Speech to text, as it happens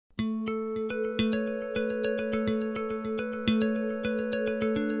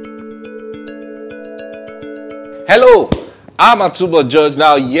Hello, I'm Atubo George.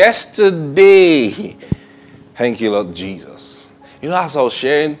 Now, yesterday, thank you, Lord Jesus. You know, as I was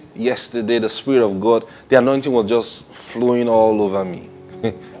sharing yesterday, the Spirit of God, the anointing was just flowing all over me.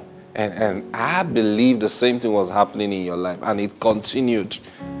 and I believe the same thing was happening in your life, and it continued.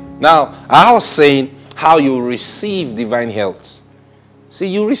 Now, I was saying how you receive divine health. See,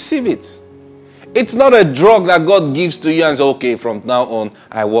 you receive it. It's not a drug that God gives to you and says, okay, from now on,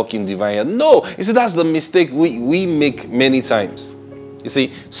 I walk in divine health. No, you see, that's the mistake we make many times. You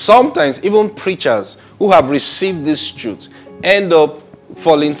see, sometimes even preachers who have received this truth end up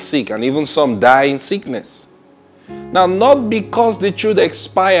falling sick, and even some die in sickness. Now, not because the truth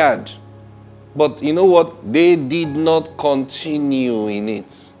expired, but you know what? They did not continue in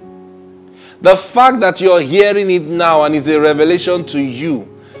it. The fact that you're hearing it now and it's a revelation to you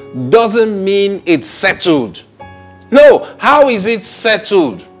doesn't mean it's settled. No, how is it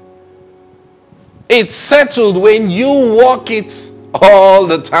settled? It's settled when you walk it all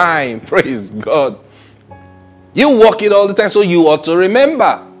the time. Praise God. You walk it all the time, so you ought to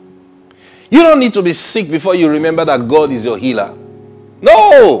remember. You don't need to be sick before you remember that God is your healer.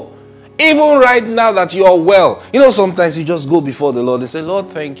 No! Even right now that you are well. You know, sometimes you just go before the Lord and say, Lord,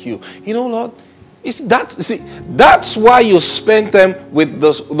 thank you. You know, Lord, that's why you spend time with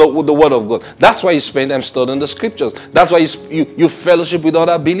the Word of God. That's why you spend time studying the Scriptures. That's why you fellowship with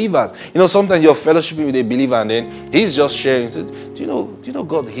other believers. You know, sometimes you're fellowshipping with a believer and then he's just sharing. He said, do you know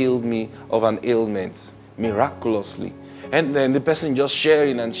God healed me of an ailment miraculously? And then the person just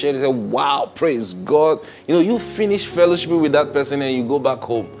sharing and sharing. Say, wow, praise God. You know, you finish fellowshipping with that person and you go back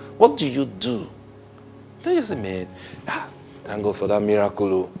home. What do you do? Then you say, man, thank God for that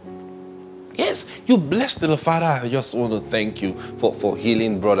miracle. Yes, you bless the Father. I just want to thank you for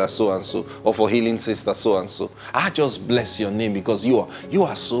healing brother so-and-so, or for healing sister so-and-so. I just bless your name because you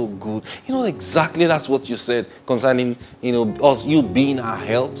are so good. You know, exactly that's what you said concerning, you know, us, you being our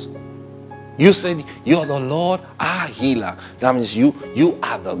health. You said you're the Lord, our healer. That means you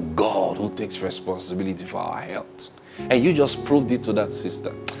are the God who takes responsibility for our health. And you just proved it to that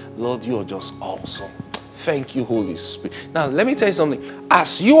sister. Lord, you are just awesome. Thank you, Holy Spirit. Now, let me tell you something.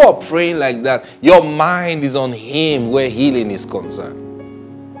 As you are praying like that, your mind is on Him where healing is concerned.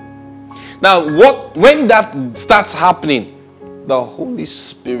 Now, when that starts happening, the Holy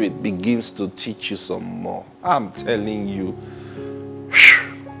Spirit begins to teach you some more. I'm telling you.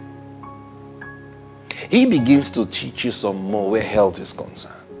 He begins to teach you some more where health is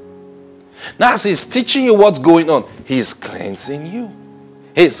concerned. Now, as He's teaching you what's going on, He's cleansing you.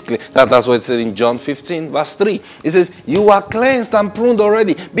 That's what it said in John 15, verse 3. It says, you are cleansed and pruned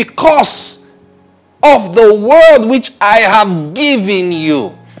already because of the word which I have given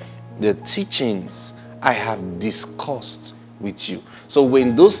you. The teachings I have discussed with you. So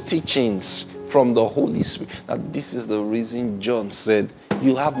when those teachings from the Holy Spirit, now this is the reason John said,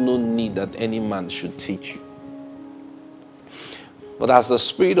 you have no need that any man should teach you. But as the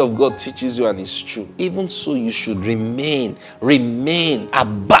Spirit of God teaches you and is true, even so you should remain,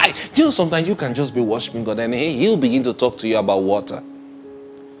 abide. You know, sometimes you can just be worshiping God and He'll begin to talk to you about water.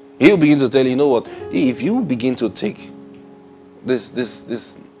 He'll begin to tell you, you know what, if you begin to take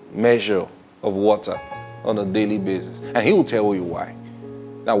this measure of water on a daily basis, and He will tell you why.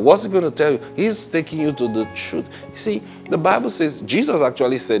 Now, what's He going to tell you? He's taking you to the truth. You see, the Bible says, Jesus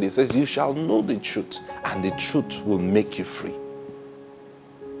actually said, He says, you shall know the truth, and the truth will make you free.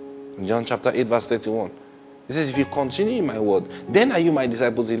 In John chapter 8, verse 31. It says, if you continue in my word, then are you my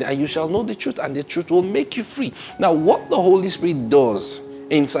disciples, and you shall know the truth, and the truth will make you free. Now, what the Holy Spirit does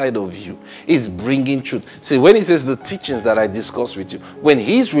inside of you is bringing truth. See, when He says the teachings that I discussed with you, when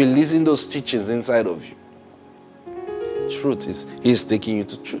He's releasing those teachings inside of you, truth He's taking you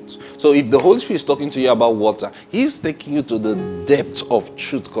to truth. So if the Holy Spirit is talking to you about water, He's taking you to the depth of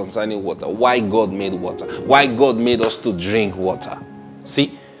truth concerning water. Why God made water. Why God made us to drink water.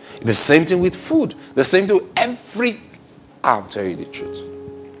 See? The same thing with food. The same thing with everything. I'll tell you the truth.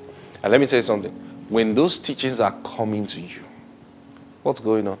 And let me tell you something. When those teachings are coming to you, what's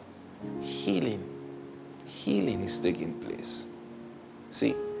going on? Healing. Healing is taking place.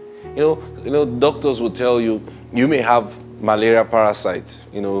 See? You know, doctors will tell you, you may have malaria parasites.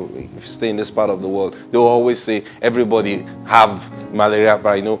 You know, if you stay in this part of the world, they'll always say, everybody have malaria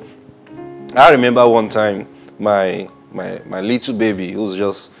parasite. You know, I remember one time, my little baby, who was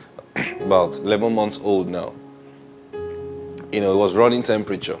just about 11 months old now, you know, it was running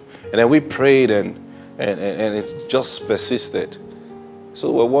temperature. And then we prayed and it just persisted.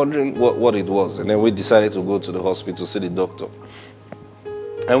 So we're wondering what it was. And then we decided to go to the hospital to see the doctor.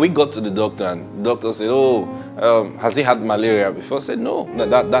 And we got to the doctor, and the doctor said, "Oh, has he had malaria before?" I said, "No."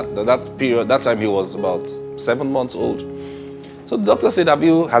 That period, that time he was about 7 months old. So the doctor said,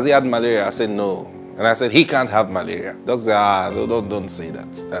 has he had malaria?" I said, "No." And I said, "He can't have malaria." The doctor said, "No, don't say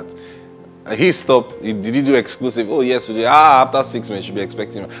that." He stopped. Did he do exclusive? "Oh, yes, we did." After 6 months, you should be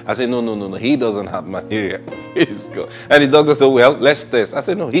expecting him. I said, No. He doesn't have malaria. Praise God. And the doctor said, "Well, let's test." I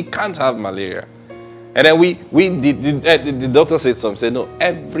said, "No, he can't have malaria." And then the doctor said something. Said, "No,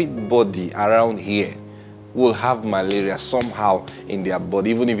 everybody around here will have malaria somehow in their body,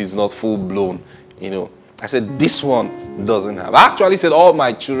 even if it's not full blown, I said, "This one doesn't have." I actually said, "All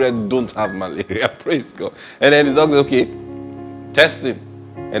my children don't have malaria." Praise God. And then the doctor said, "Okay, test him."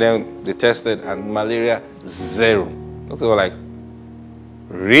 And then they tested, and malaria 0. Doctor was like,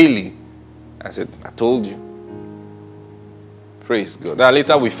 "Really?" I said, "I told you." Praise God. Now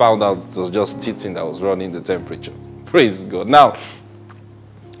later we found out it was just teething that was running the temperature. Praise God. Now,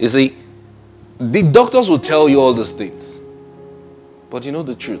 you see, the doctors will tell you all these things. But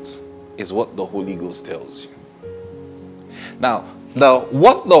the truth is what the Holy Ghost tells you. Now,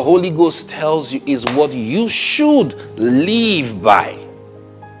 what the Holy Ghost tells you is what you should live by.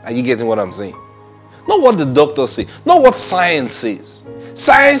 Are you getting what I'm saying? Not what the doctors say. Not what science says.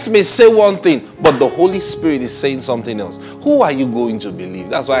 Science may say one thing, but the Holy Spirit is saying something else. Who are you going to believe?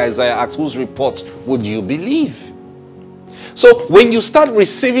 That's why Isaiah asks, whose report would you believe? So when you start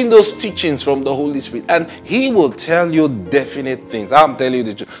receiving those teachings from the Holy Spirit, and He will tell you definite things. I'm telling you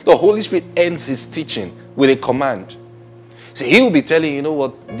the truth. The Holy Spirit ends His teaching with a command. So He will be telling you,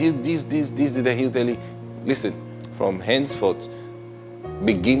 what, this, then He'll tell you, listen, from henceforth,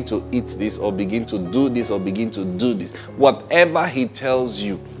 begin to eat this, or begin to do this, or begin to do this. Whatever He tells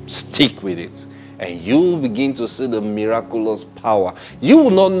you, stick with it. And you will begin to see the miraculous power. You will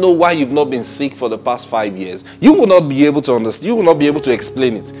not know why you've not been sick for the past 5 years. You will not be able to understand. You will not be able to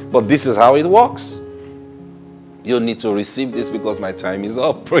explain it. But this is how it works. You'll need to receive this because my time is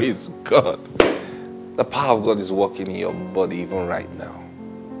up. Praise God. The power of God is working in your body even right now.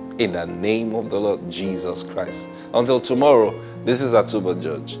 In the name of the Lord Jesus Christ. Until tomorrow, this is Atuba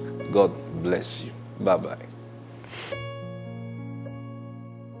George. God bless you. Bye-bye.